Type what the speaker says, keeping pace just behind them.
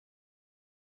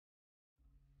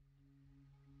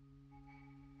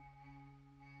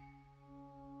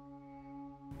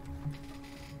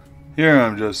Here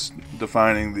I'm just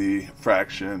defining the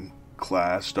fraction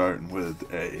class, starting with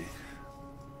a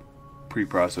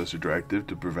preprocessor directive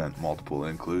to prevent multiple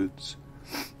includes.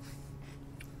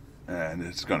 And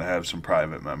it's going to have some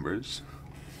private members,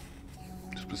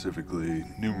 specifically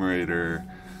numerator,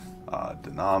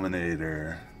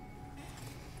 denominator,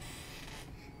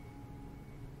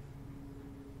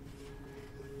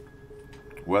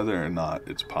 whether or not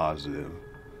it's positive,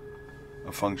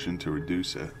 a function to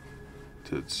reduce it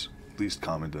to its least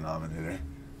common denominator.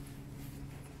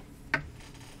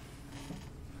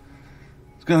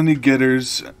 It's going to need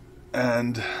getters,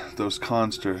 and those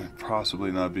consts are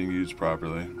possibly not being used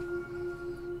properly.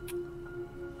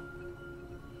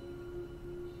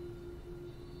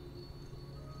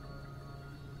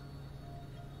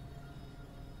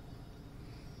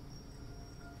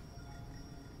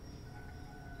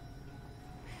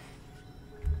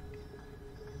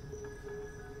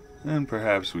 And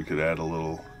perhaps we could add a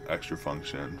little extra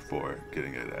function for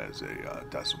getting it as a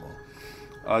decimal.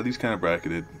 These kind of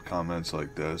bracketed comments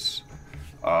like this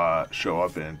show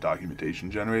up in documentation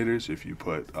generators. If you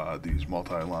put these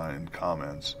multi-line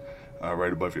comments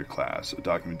right above your class, a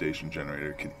documentation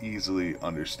generator can easily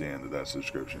understand that that's the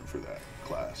description for that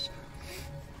class.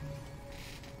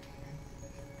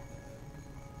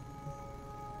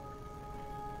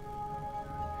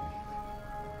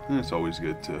 And it's always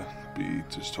good to be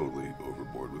just totally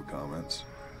overboard with comments.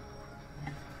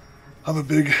 I'm a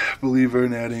big believer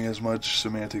in adding as much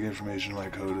semantic information in my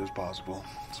code as possible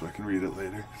so I can read it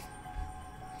later.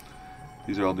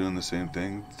 These are all doing the same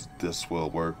thing. This will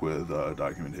work with a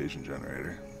documentation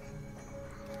generator.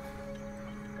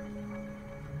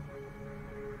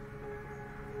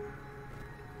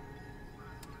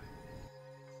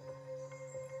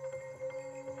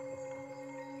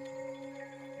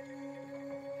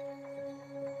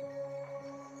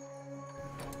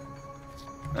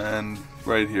 And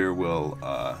right here we'll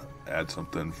add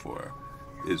something for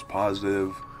is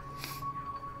positive,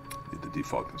 the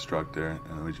default constructor,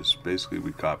 and then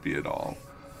we copy it all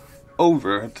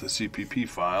over to the CPP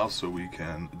file so we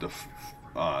can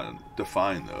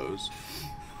define those.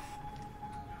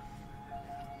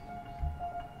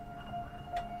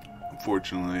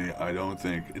 Unfortunately, I don't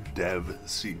think dev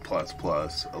C++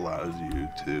 allows you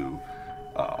to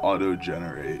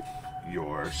auto-generate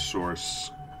your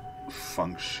source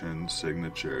function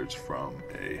signatures from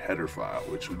a header file,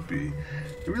 which would be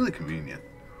a really convenient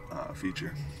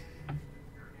feature.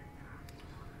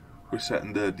 We're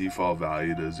setting the default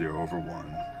value to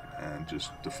 0/1 and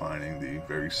just defining the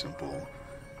very simple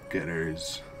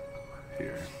getters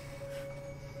here.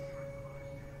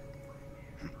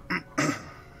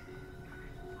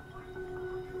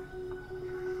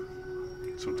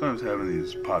 Sometimes having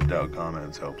these popped out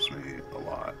comments helps me a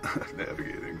lot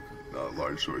navigating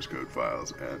large source code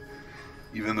files, and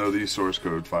even though these source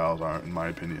code files aren't, in my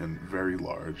opinion, very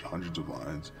large, hundreds of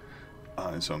lines,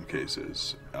 in some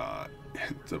cases,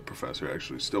 the professor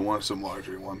actually still wants them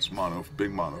larger. He wants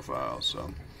big mono files,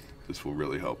 so this will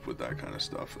really help with that kind of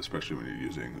stuff, especially when you're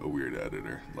using a weird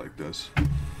editor like this.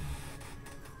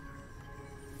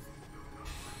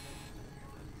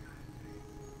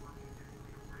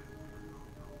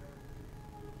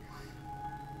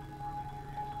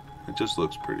 It just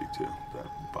looks pretty too,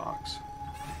 that box.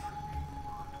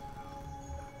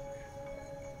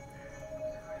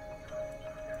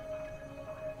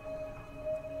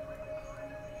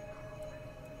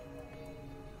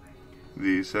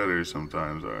 The setters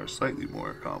sometimes are slightly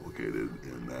more complicated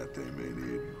in that they may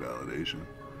need validation.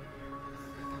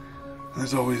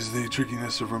 There's always the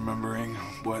trickiness of remembering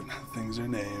what things are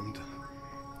named.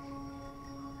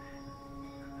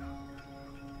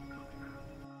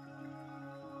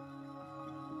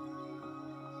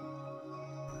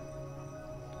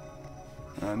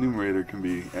 Numerator can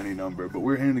be any number, but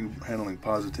we're handling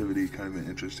positivity kind of an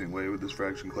interesting way with this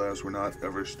fraction class. We're not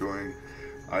ever storing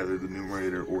either the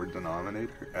numerator or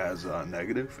denominator as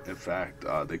negative. In fact,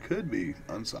 they could be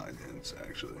unsigned ints,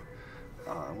 actually.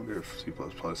 I wonder if C++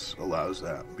 allows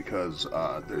that, because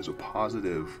there's a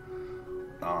positive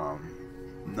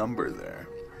number there.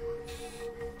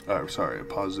 A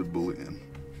positive Boolean.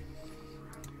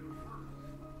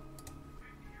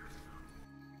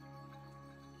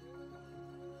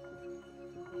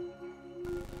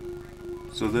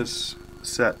 So this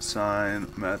set sign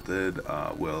method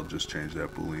will just change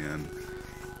that Boolean,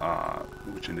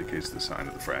 which indicates the sign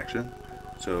of the fraction.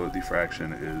 So the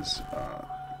fraction is,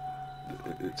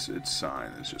 its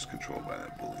sign is just controlled by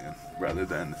that Boolean, rather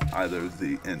than either of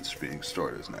the ints being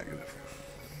stored as negative.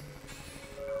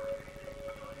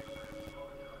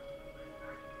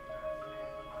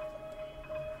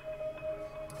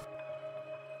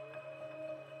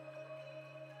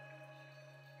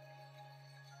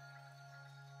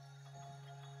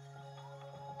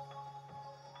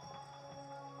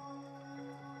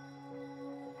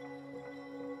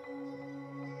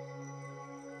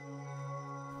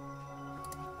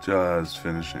 Just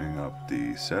finishing up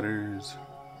the setters.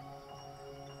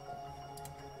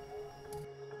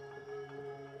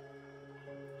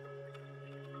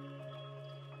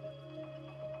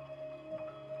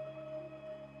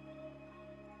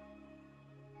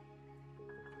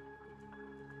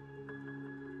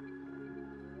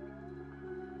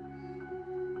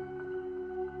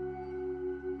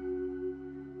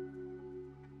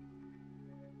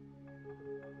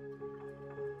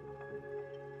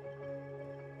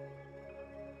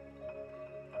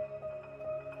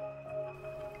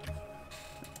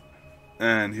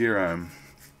 And here I'm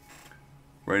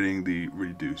writing the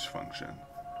reduce function.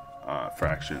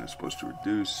 Fraction is supposed to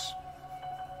reduce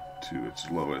to its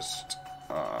lowest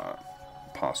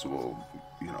possible,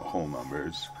 whole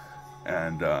numbers.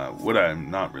 And what I'm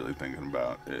not really thinking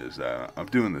about is that I'm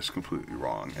doing this completely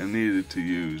wrong and needed to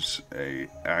use a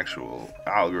actual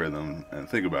algorithm and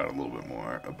think about it a little bit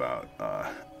more about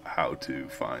how to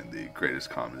find the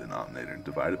greatest common denominator and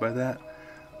divide it by that.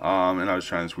 And I was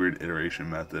trying this weird iteration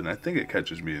method, and I think it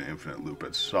catches me in an infinite loop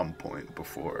at some point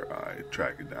before I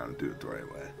track it down and do it the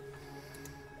right way.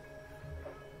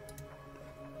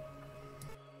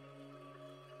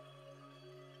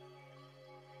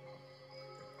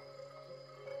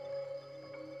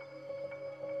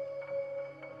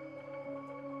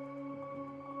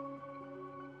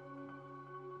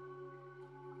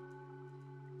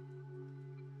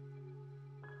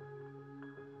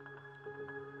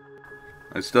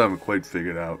 I still haven't quite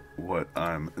figured out what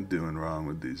I'm doing wrong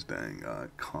with these dang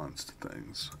const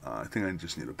things. I think I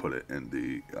just need to put it in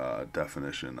the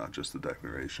definition, not just the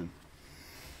declaration.